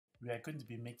We are going to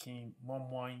be making moi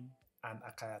moi and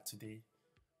akara today.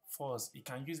 First, you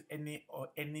can use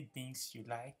any beans you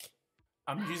like.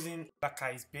 I'm using black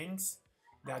rice beans.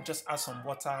 Then I just add some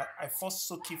water. I first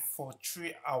soak it for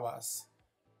 3 hours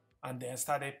and then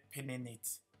started peeling it.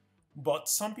 But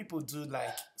some people do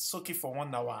like soak it for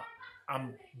 1 hour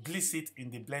and bliss it in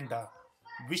the blender,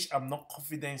 which I'm not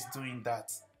confident doing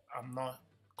that. I'm not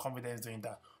confident doing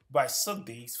that. But I soaked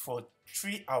this for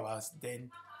 3 hours. Then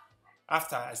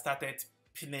after I started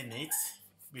peeling it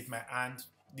with my hand,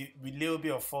 with a little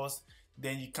bit of force,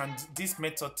 then you can, this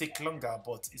method take longer,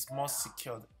 but it's more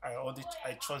secured.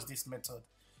 I trust this method.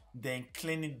 Then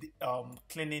cleaning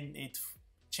it,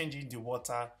 changing the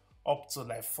water up to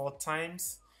like 4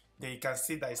 times. Then you can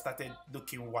see that it started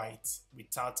looking white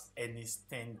without any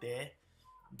stain there.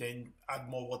 Then add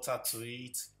more water to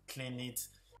it, clean it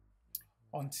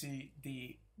until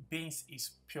the beans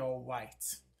is pure white.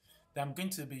 Then I'm going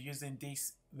to be using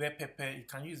this red pepper. You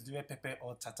can use the red pepper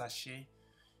or Tatashe.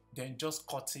 Then just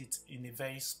cut it in a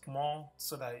very small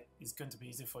so that it's going to be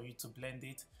easy for you to blend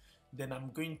it. Then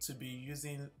I'm going to be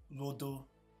using Rodo,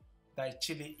 that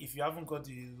chili. If you haven't got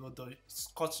the Rodo,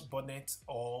 scotch bonnet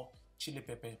or chili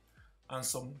pepper, and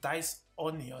some diced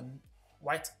onion,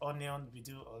 white onion we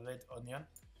do, or red onion.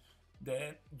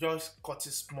 Then just cut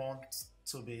it small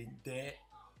to be there.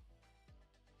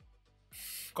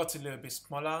 Cut it a little bit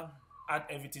smaller. Add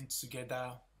everything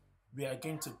together. We are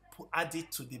going to add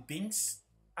it to the beans.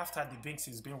 After the beans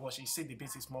is being washed, you see the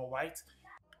beans is more white.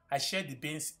 I share the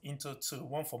beans into two,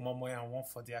 one for moi moi and one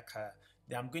for the akara.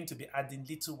 Then I'm going to be adding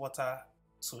little water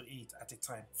to it at a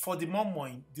time. For the moi moi,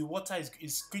 the water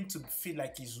is going to feel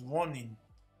like it's running.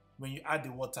 When you add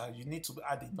the water, you need to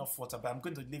add enough water, but I'm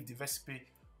going to leave the recipe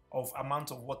of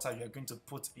amount of water you're going to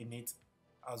put in it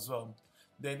as well.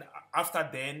 Then after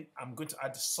then, I'm going to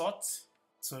add the salt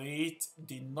to it,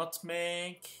 the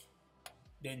nutmeg,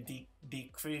 then the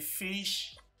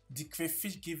crayfish. The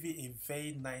crayfish give it a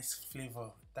very nice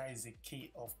flavor. That is the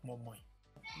key of moi moi.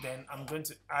 Then I'm going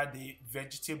to add the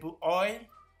vegetable oil.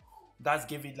 That's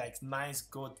give it like nice,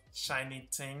 good, shiny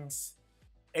things.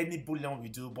 Any bouillon we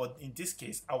do, but in this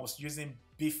case, I was using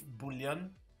beef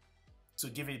bouillon to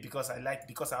give it because I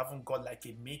haven't got like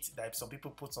a meat. Like some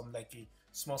people put some like a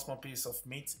small piece of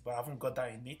meat, but I haven't got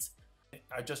that in it.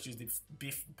 I just use the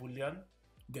beef bouillon.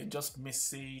 Then just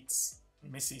mix it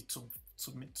to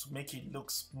make it look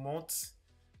smooth.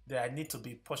 Then I need to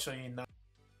be portioning now.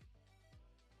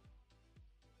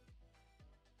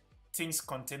 Things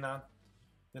container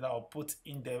that I'll put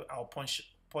in there, I'll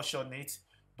portion it.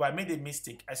 But I made a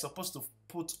mistake. I supposed to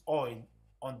put oil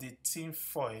on the tin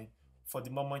foil for the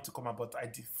moi moi to come out, but I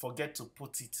did forget to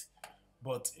put it.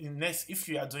 But if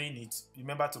you are doing it,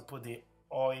 remember to put the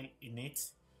oil in it.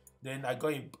 Then I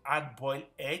got a hard boiled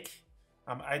egg.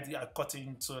 I cut it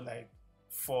into like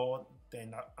 4.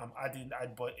 Then I'm adding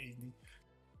hard boiled egg.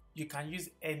 You can use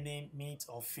any meat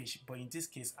or fish, but in this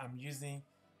case, I'm using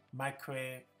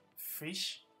microwave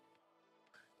fish.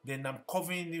 Then I'm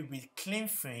covering it with cling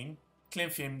film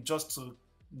just to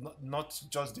not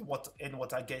just the water, any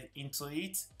water get into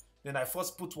it. Then I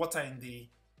first put water in the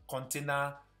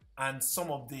container and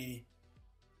some of the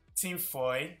tin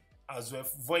foil as well,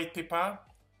 void paper.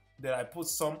 Then I put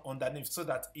some underneath so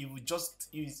that it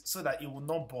will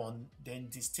not burn. Then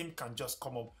the steam can just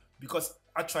come up, because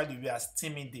actually we are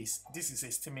steaming this. This is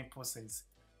a steaming process.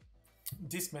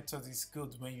 This method is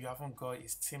good when you haven't got a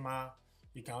steamer.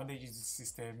 You can only use the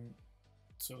system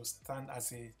to stand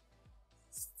as a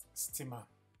steamer.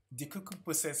 The cooking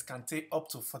process can take up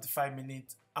to 45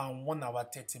 minutes and 1 hour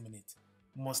 30 minutes,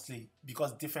 mostly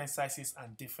because different sizes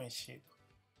and different shape.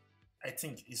 I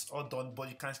think it's all done, but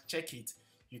you can check it.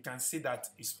 You can see that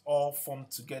it's all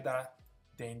formed together.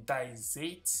 Then that is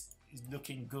it. It's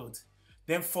looking good.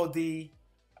 Then for the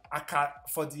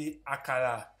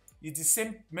akara, it's the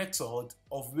same method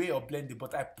of way of blending,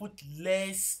 but I put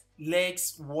less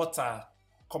water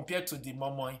compared to the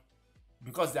moi moi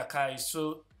because the akara is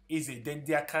so easy. Then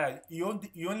the akara, you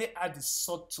only add the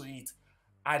salt to it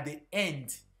at the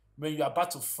end when you're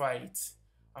about to fry it.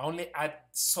 I only add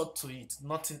salt to it,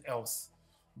 nothing else.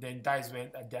 Then that is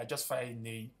when they are just frying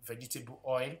the vegetable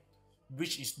oil,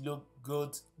 which is look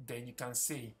good. Then you can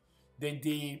see. Then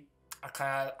the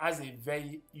akara has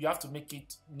a you have to make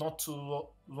it not too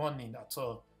running at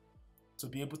all to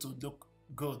be able to look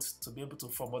good, to be able to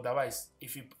form. Otherwise,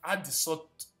 if you add the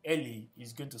salt early,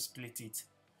 it's going to split it.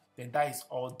 Then that is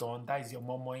all done. That is your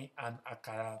moi moi and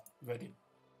akara ready.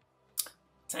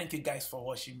 Thank you guys for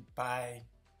watching. Bye.